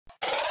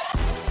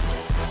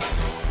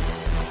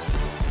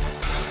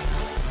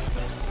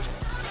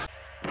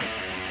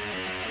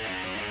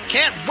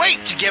Can't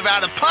wait to give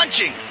out a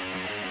punching.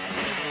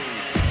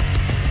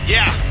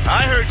 Yeah,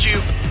 I heard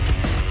you.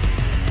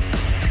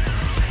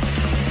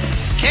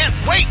 Can't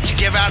wait to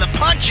give out a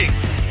punching.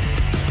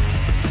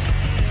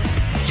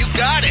 You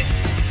got it.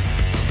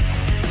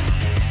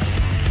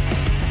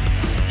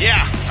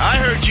 Yeah, I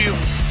heard you.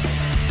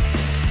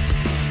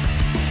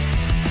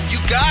 You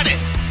got it.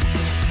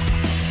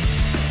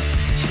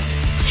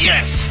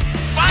 Yes,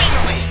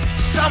 finally,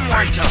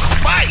 someone to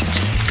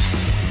fight.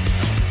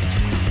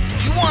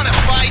 You want to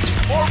fight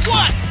or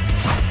what?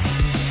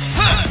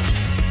 Huh.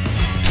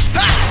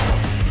 Ha.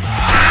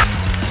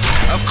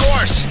 Of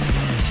course.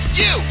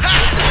 You, ha,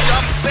 the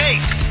dumb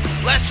face.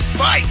 Let's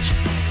fight.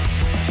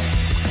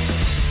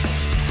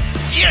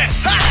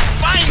 Yes, ha,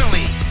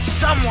 finally,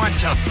 someone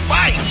to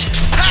fight.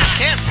 Ha.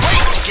 Can't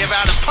wait to give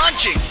out a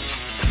punching.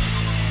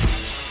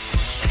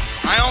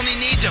 I only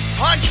need to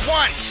punch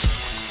once.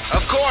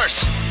 Of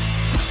course.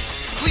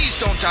 Please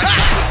don't die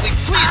too quickly.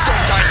 Please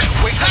don't die too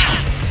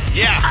quickly.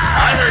 Yeah,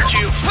 I heard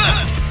you.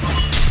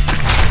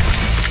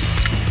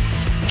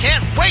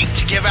 Can't wait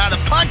to give out a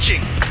punching.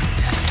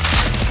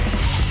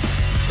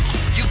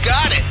 You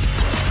got it.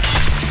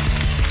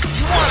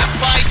 You want to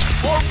fight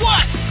or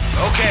what?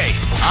 Okay,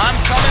 I'm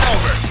coming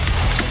over.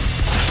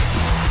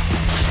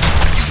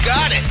 You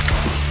got it.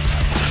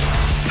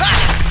 Ha!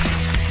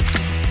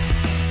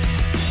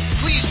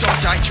 Please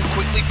don't die too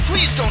quickly.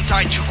 Please don't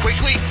die too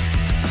quickly.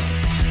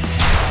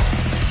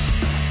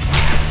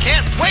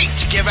 Can't wait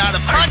to give out a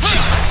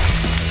punching.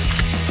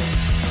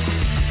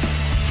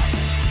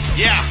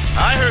 Yeah,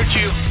 I heard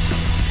you.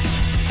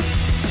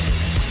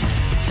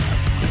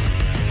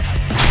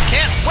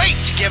 Can't wait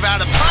to give out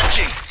a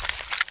punching.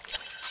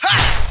 Ha!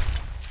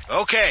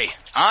 Okay,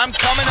 I'm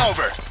coming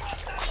over.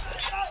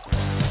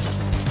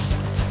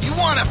 You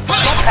want to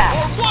fight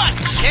or what?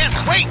 Can't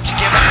wait to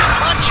give out a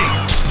punching.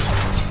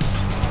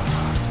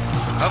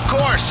 Of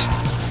course.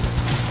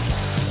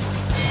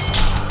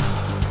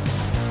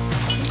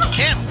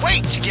 Can't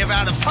wait to give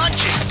out a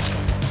punching.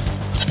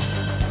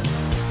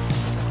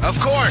 Of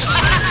course.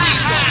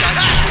 Please don't die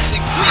too quickly.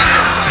 Please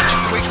don't die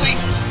too quickly.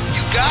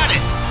 You got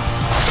it.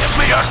 Give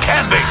me your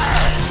candy.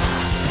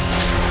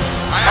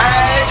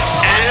 Tag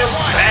and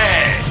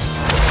bang.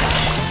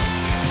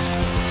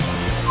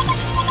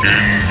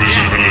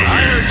 Invisibility.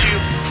 I heard you.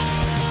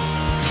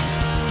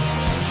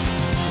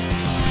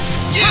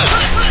 You,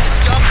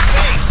 dumb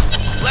face.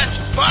 Let's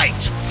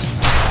fight.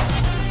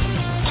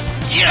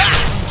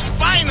 Yes,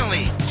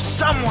 finally,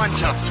 someone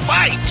to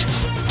fight.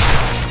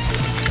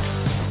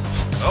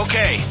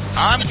 Okay,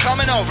 I'm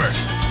coming over.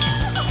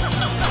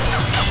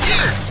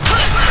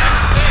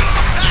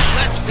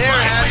 There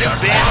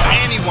hasn't been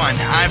anyone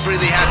I've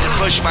really had to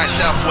push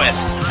myself with.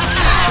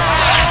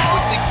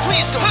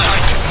 Please don't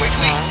die too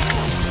quickly.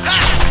 Ha!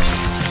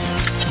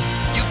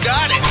 You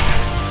got it.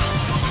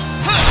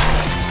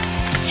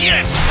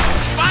 Yes,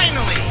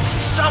 finally,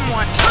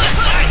 someone to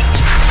fight.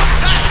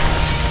 Ha!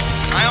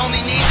 I only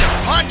need to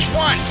punch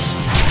once.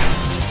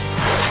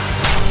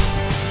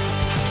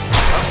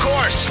 Of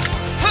course.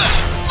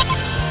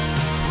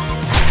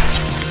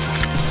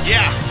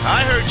 Yeah,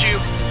 I heard you.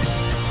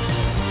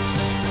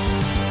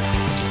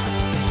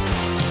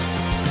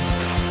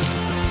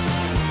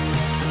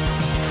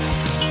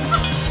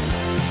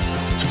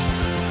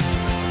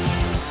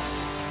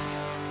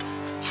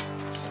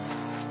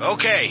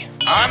 Okay,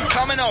 I'm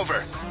coming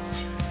over.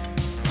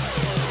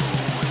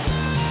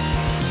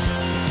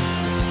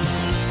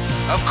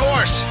 Of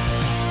course.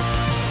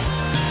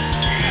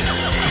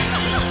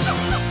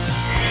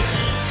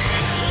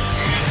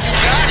 You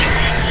got it.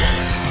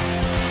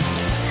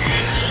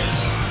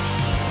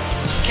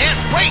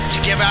 Can't wait to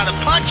give out a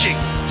punching.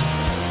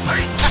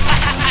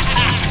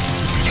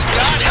 You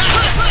got it.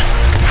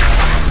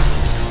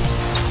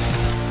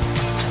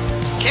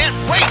 Can't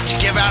wait to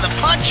give out a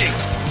punching.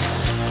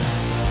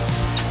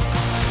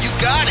 You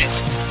got it.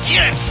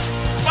 Yes,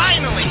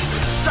 finally,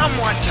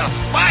 someone to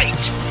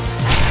fight.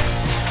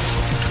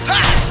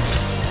 Ha!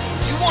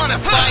 You want to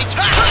fight?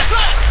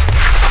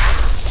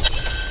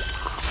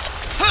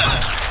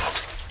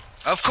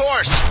 Of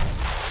course.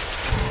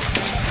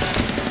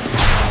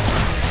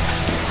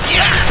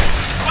 Yes,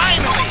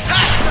 finally,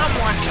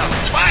 someone to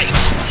fight.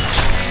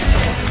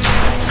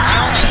 I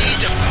only need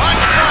to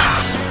punch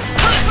once.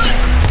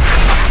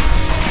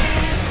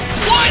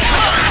 One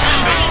punch.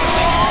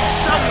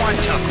 Someone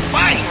to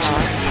fight.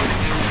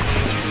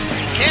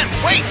 Can't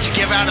wait to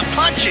give out a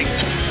punching.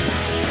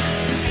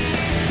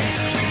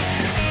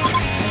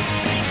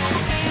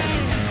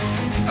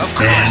 Of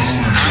course,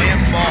 I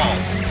am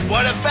bald.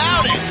 What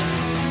about it?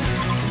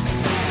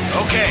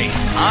 Okay,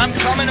 I'm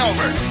coming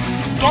over.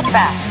 Get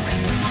back.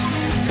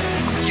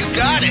 You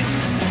got it.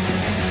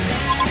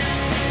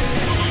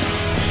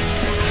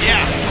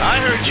 Yeah, I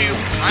heard you.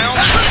 I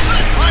only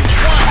punch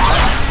once.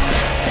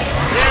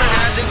 There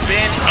hasn't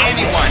been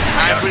anyone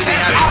I've really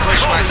had to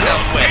push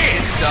myself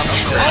with.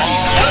 All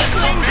these good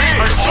things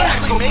are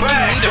seriously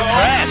making me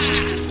depressed.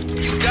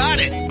 You got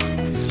it.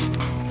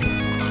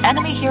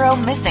 Enemy hero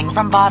missing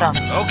from bottom.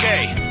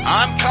 Okay,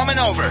 I'm coming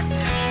over.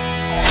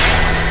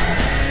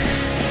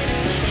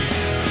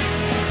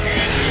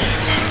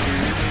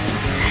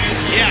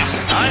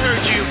 I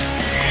heard you.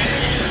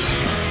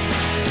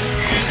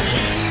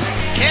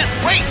 Can't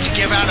wait to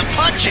give out a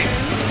punching.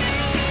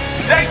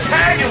 They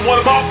tagging one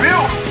of our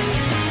buildings.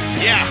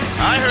 Yeah,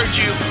 I heard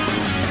you.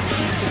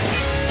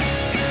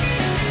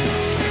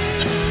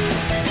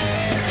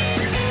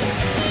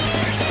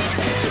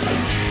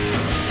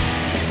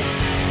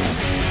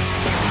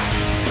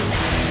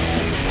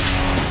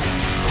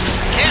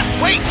 Can't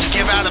wait to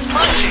give out a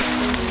punching.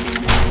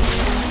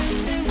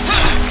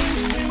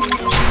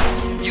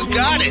 You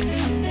got it.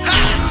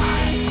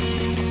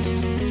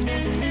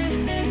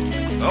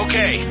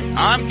 Okay,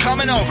 I'm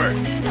coming over.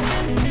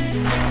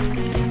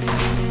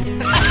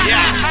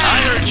 Yeah,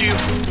 I heard you.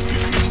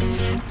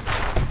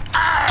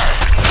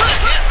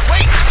 Can't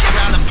wait to give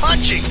out a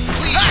punching.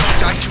 Please don't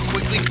die too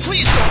quickly.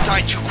 Please don't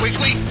die too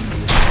quickly.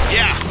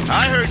 Yeah,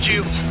 I heard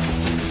you.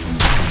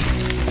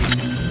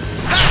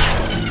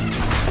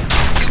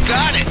 You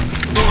got it.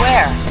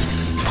 Beware.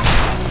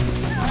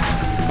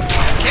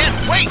 Can't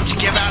wait to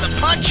give out a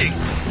punching.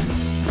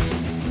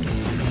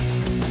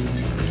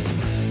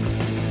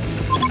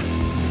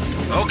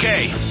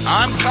 Okay,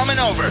 I'm coming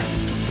over.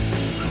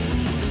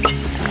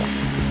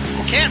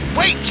 Can't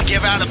wait to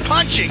give out a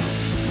punching.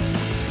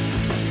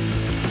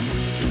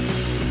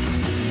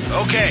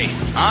 Okay,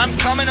 I'm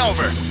coming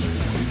over.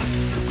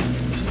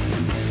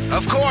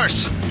 Of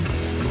course.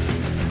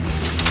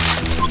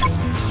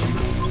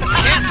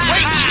 Can't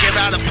wait to give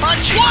out a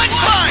punching. One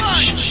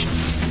punch!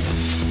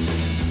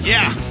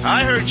 Yeah,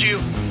 I heard you.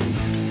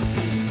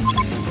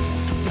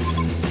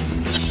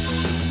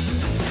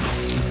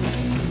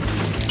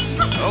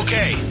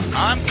 Okay,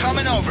 I'm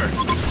coming over.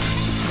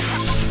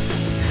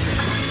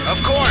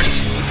 Of course.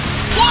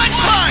 One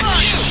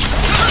punch!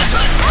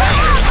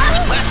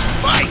 Let's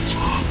fight!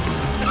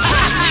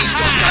 Please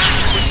don't die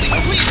too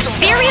quickly. Please don't.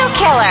 Serial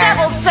killer.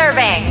 Double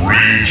serving.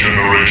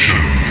 Regeneration.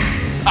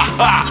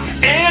 Aha!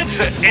 End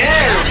to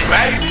end,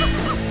 baby.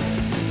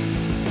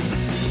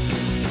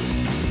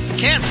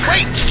 Can't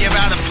wait to give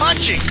out a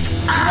punching.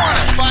 You want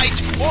to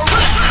fight or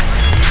what?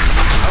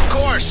 Of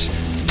course.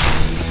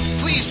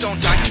 Please don't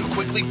die too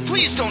quickly.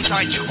 Please don't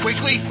die too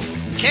quickly.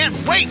 Can't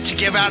wait to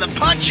give out a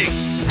punching.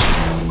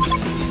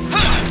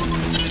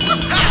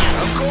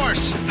 Of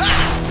course.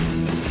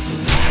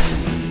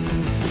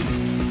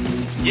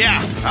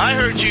 Yeah, I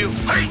heard you.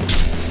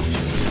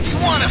 You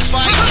want to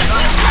fight?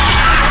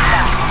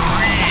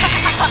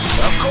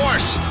 Of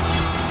course.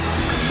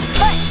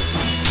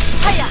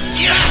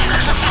 Yes!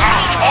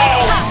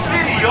 All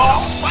city,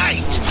 y'all.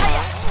 Fight!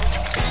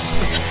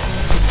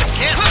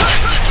 Can't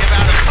wait to give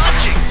out a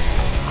punching.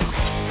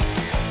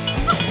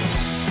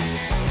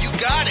 You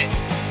got it.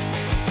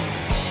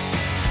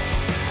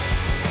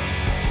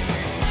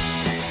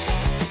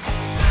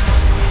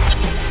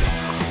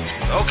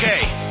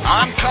 Okay,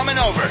 I'm coming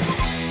over.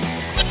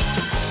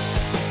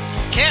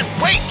 Can't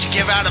wait to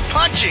give out a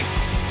punching.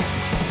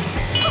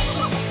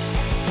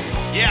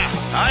 Yeah,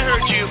 I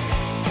heard you.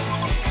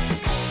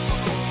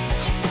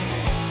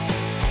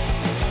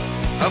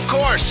 Of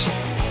course.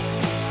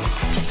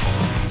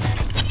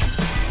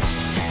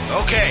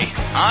 Okay,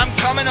 I'm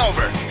coming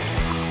over.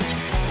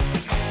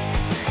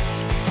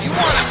 You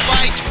want to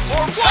fight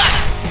or what?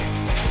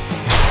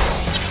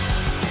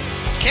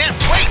 Can't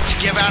wait to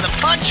give out a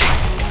punching.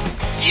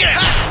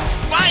 Yes!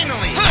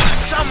 Finally!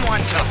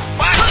 Someone to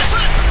fight!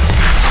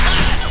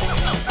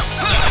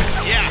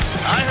 Yeah,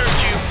 I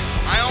heard you.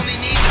 I only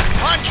need to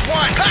punch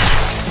once.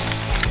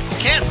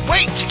 Can't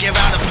wait to give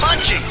out a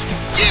punching.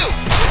 You,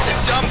 with the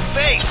dumb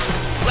face.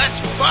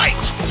 Let's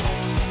fight!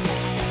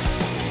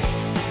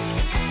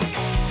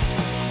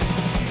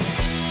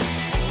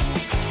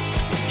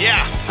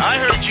 Yeah, I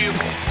heard you.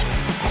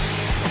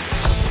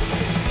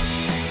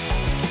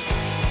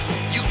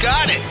 You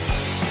got it.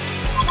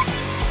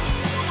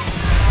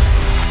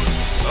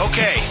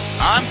 Okay,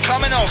 I'm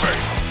coming over.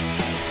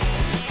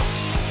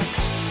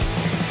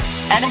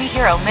 Enemy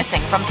hero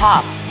missing from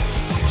top.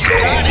 You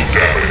got it.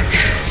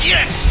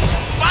 Yes!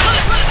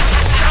 Finally!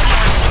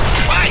 Someone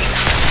to fight!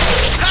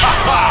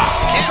 Can't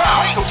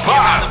wait to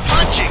give out a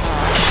punching.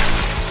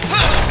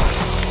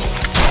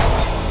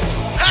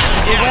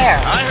 Beware.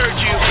 Yeah, I heard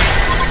you.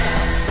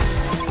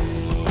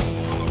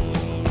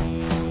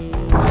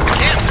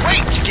 Can't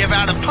wait to give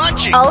out a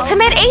punching.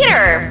 Ultimate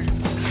Aider.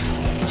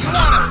 You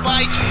wanna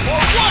fight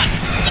or what?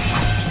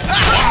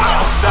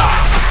 Stop.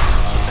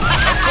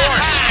 Of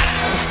course.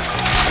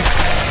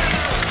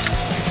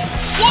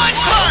 One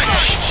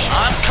punch!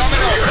 I'm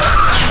coming over.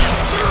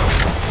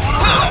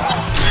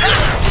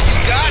 You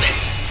got it.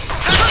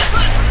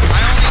 I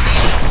only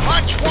need to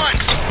punch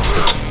once.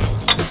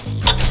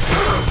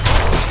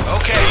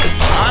 Okay,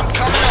 I'm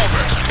coming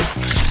over.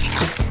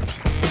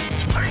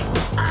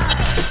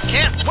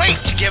 Can't wait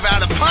to give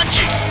out a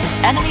punching.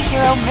 Enemy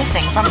hero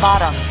missing from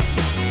bottom.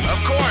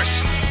 Of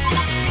course.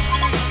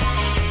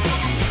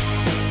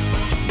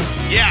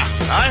 Yeah,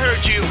 I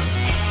heard you.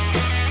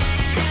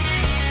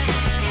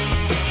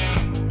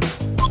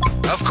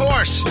 Of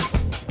course.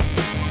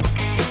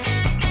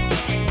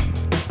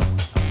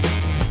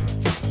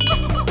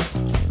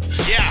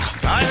 Yeah,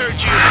 I heard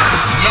you.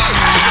 You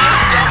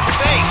dumb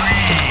face.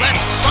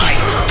 Let's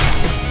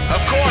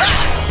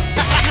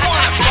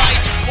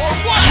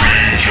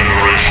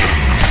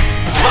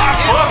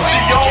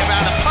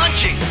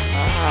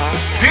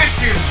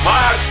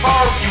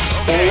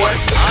boy.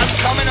 I'm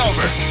coming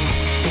over.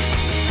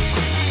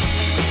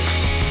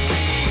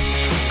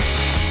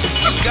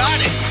 You got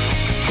it.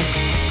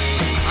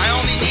 I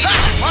only need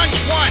to punch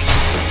once.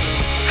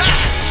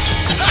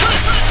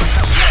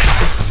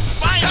 Yes!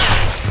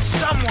 Finally!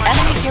 Someone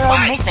Enemy hero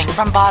fight. missing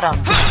from bottom.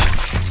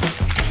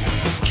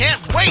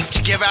 Can't wait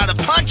to give out a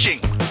punching.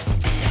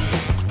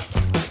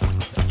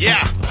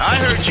 Yeah, I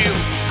heard you.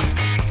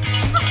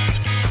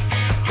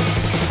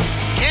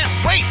 Can't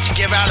wait to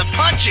give out a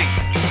punching.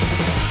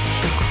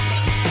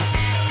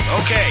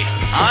 Okay,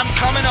 I'm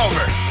coming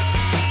over.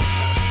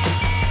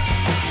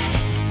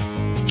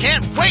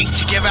 Can't wait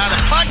to give out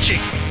a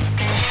punching.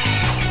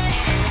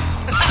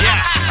 Yeah,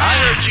 I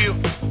heard you.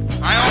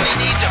 I only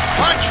need to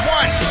punch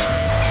once.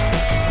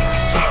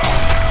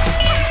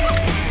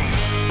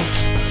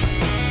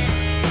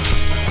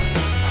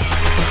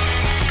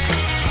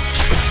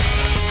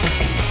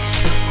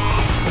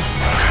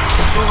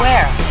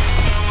 Beware.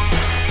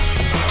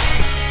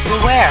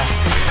 Beware.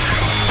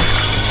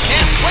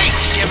 Can't wait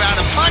to give out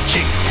a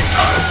punching.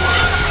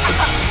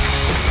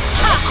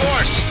 Of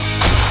course.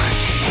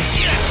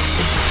 Yes,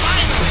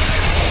 finally,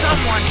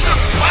 someone to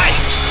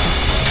fight.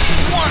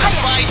 Wanna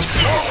fight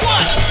or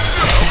what?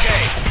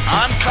 Okay,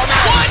 I'm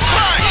coming. One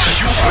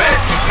punch. You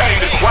best be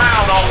paying the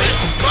ground on it.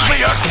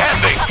 Clear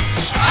candy.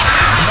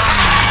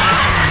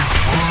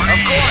 Of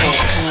course.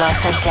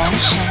 Lost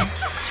attention.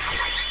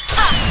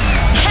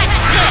 Catch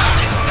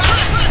this!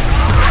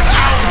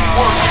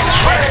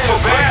 Back to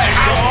back.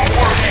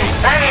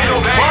 Ain't no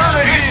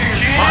burner here,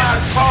 kid.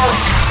 My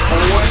target,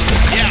 boy.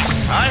 Yeah,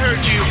 I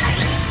heard you.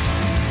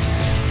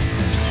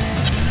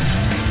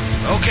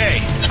 Okay,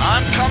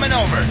 I'm coming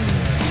over.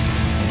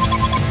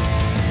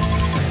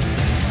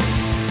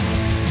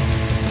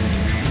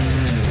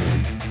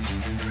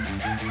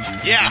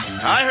 Yeah,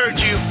 I heard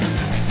you.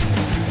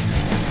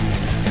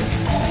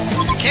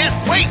 Can't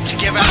wait to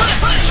give out a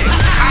punching.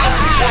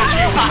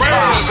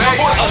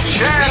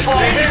 These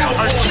things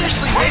are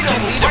seriously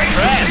making me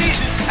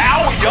depressed.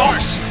 Of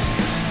course.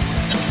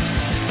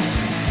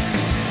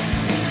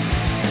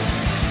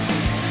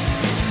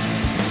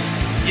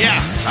 Yeah,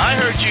 I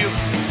heard you.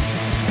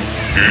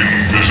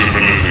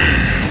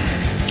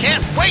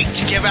 Can't wait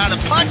to give out a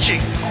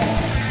punching.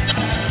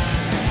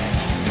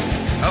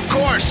 Of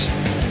course.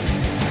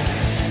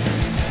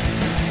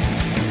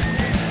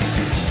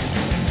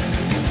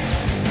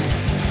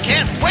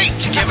 Can't wait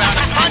to give out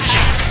a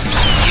punching.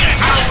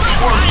 Yes!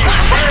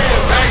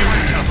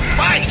 Someone to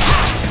fight!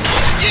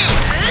 You!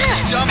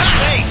 Dumb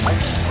face!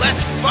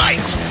 Let's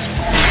fight!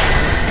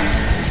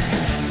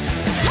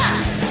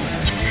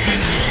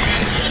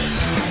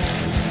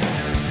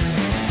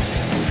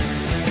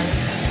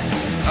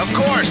 Of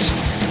course!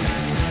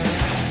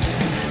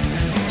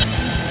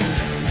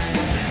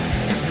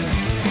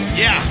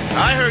 Yeah,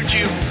 I heard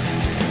you.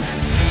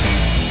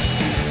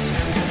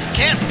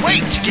 Can't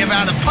wait to give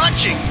out a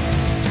punching.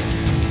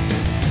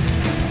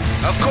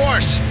 Of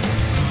course.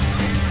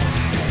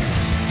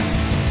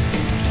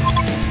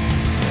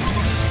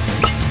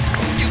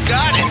 You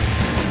got it.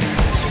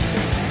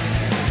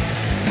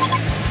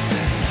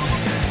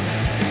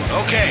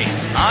 Okay,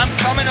 I'm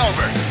coming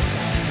over.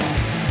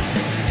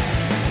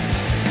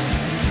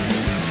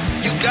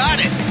 You got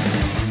it.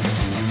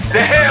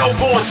 The hell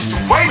going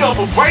straight up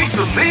erase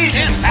the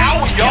legions. Can't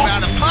How wait to yo? give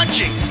out a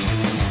punching.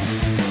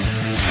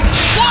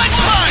 One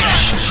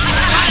punch!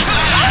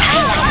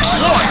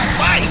 Someone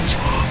fight!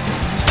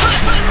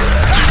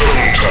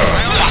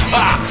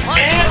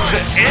 End to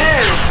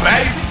end,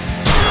 baby.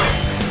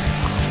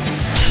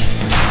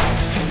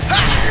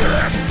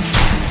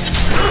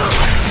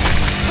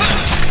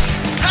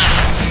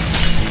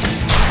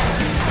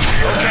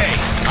 Okay,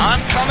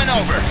 I'm coming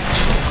over.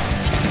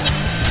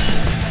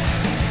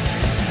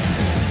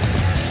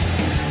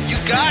 You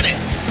got it.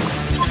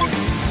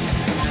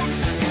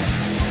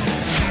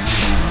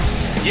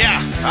 Yeah,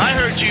 I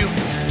heard you.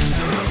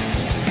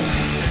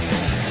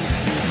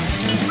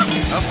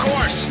 Of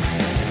course.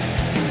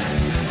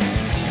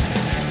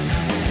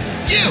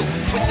 You,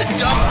 with the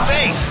dumb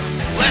face.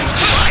 Let's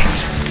fight.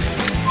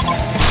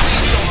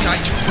 Please don't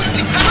die too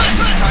quickly.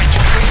 Don't die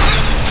too quickly.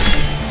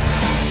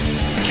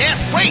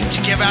 Can't wait to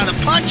give out a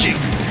punching.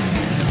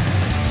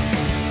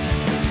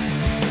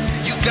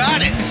 You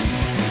got it.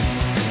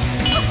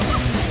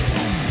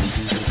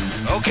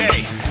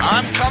 Okay,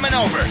 I'm coming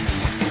over.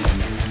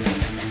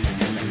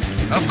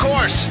 Of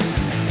course.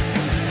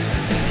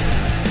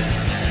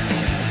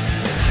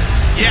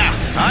 Yeah,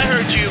 I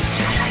heard you.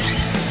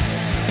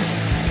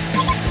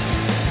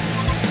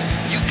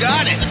 You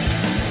got it.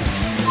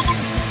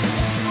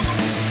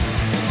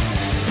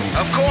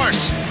 Of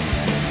course.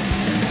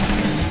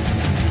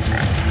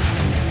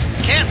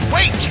 Can't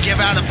wait to give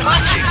out a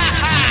punching.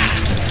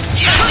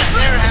 Yes,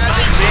 there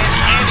hasn't been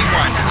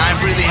anyone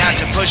I've really had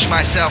to push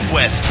myself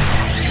with.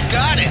 You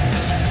got it.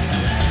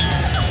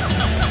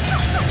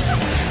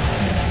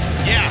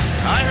 Yeah,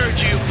 I heard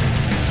you.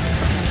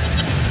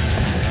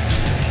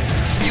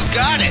 You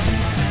got it.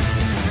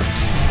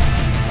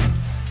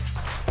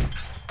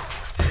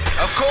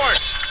 Of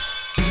course.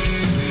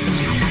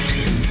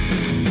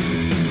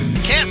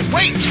 Can't wait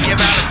wait to give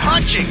out a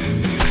punching.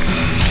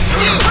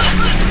 You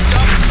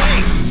dumb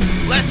face.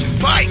 Let's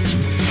fight.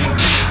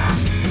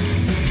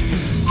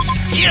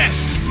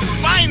 Yes,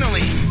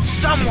 finally,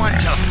 someone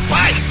to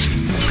fight.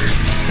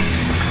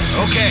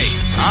 Okay,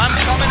 I'm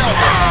coming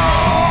over.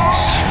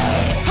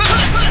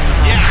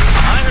 Yeah,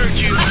 I heard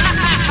you.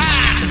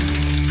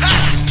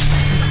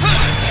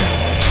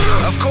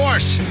 Of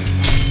course.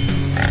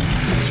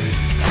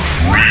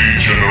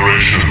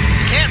 Regeneration.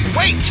 Can't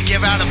wait to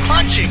give out a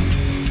punching.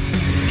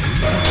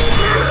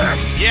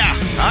 Yeah,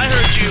 I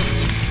heard you.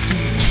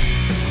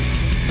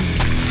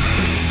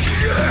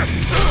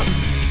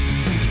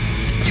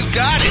 You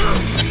got it.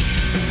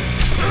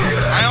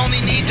 I only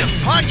need to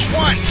punch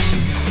once.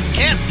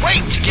 Can't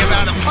wait to give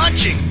out a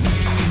punching.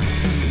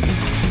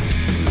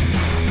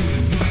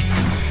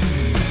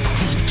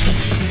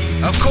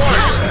 Of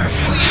course.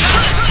 Please.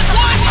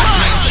 One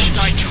punch.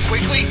 Die too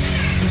quickly.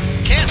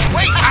 Can't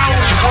wait to give out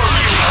a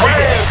punching.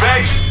 Red,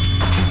 baby.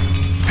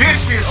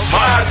 This is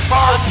my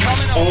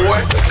target,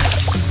 boy.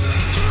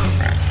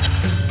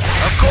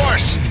 Of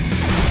course.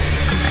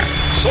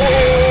 So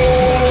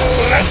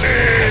let's see.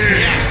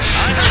 Yeah,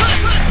 I heard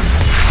you.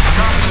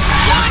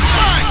 One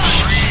punch.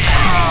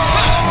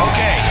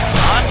 Okay,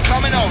 I'm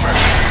coming over.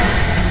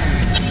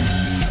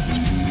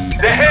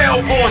 The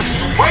Hellborn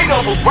straight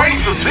up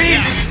embrace the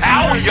Legion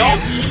Tower, yo.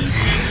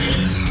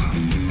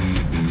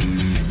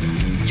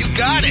 You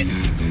got it.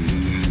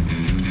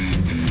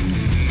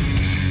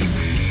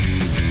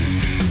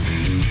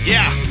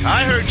 Yeah,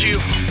 I heard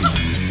you.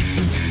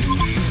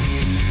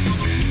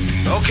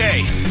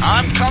 Okay,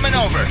 I'm coming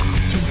over.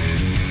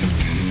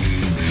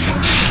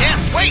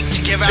 Can't wait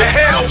to give out The a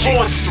punching.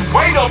 Hellborn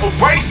straight up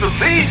embrace the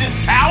Legion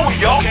Tower,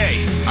 yo.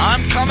 Okay,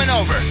 I'm coming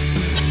over.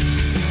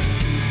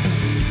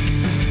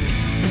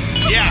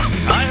 Yeah,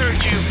 I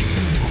heard you.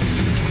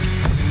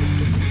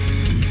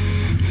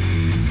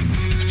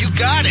 You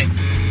got it.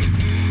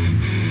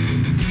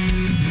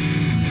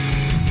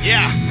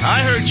 Yeah,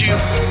 I heard you.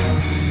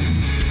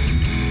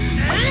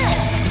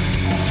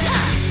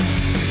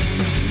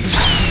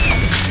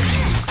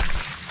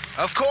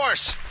 Of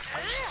course.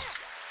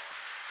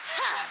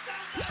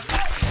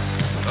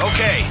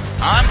 Okay,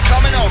 I'm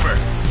coming over.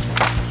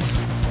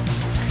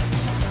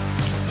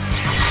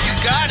 You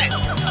got it.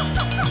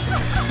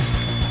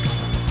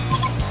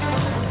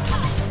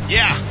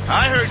 Yeah,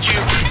 I heard you.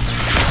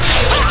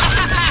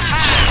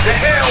 The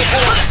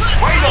Hellborn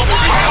straight up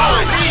embrace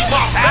the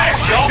Legion Tower,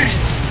 yo.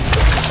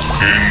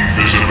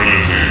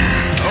 Invisibility.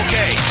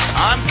 Okay,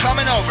 I'm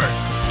coming over.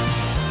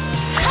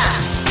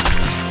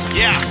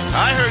 Yeah,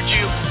 I heard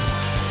you.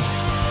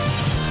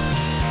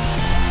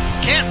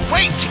 Can't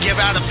wait to give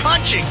out a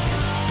punching.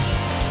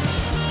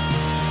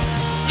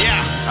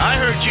 Yeah, I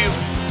heard you.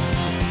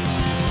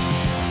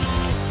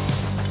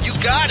 You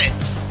got it.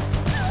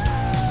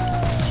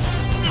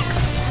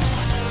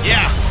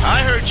 Yeah,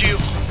 I heard you.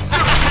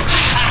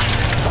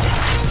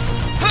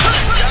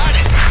 Got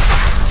it.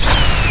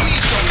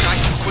 Please don't die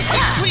too quickly.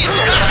 Please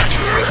don't die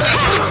too quickly.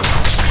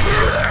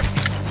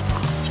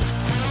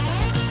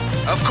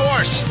 Of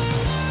course.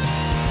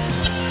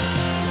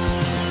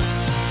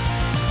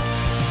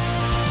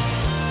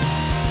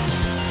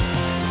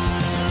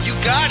 You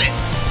got it.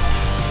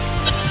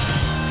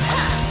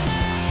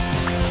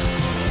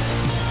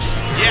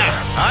 Yeah,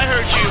 I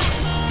heard you.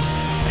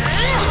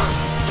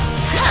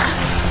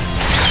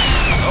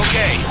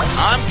 Okay,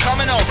 I'm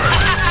coming over.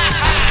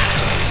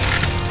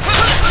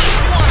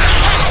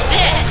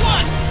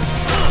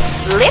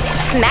 Lips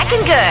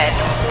smacking good.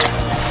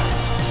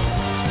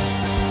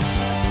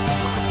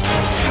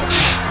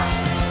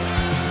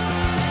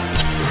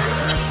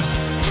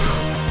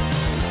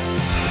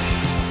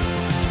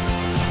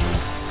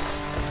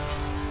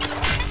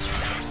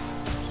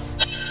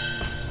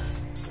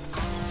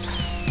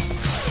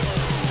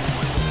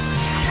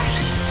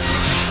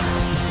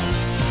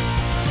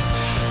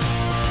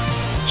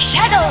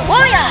 Shadow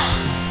Warrior!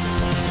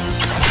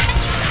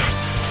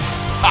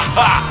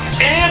 Haha,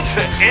 end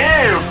to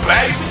end,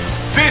 baby.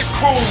 This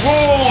crew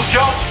rules,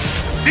 yo.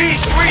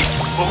 These streets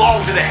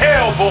belong to the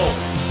Hellborn.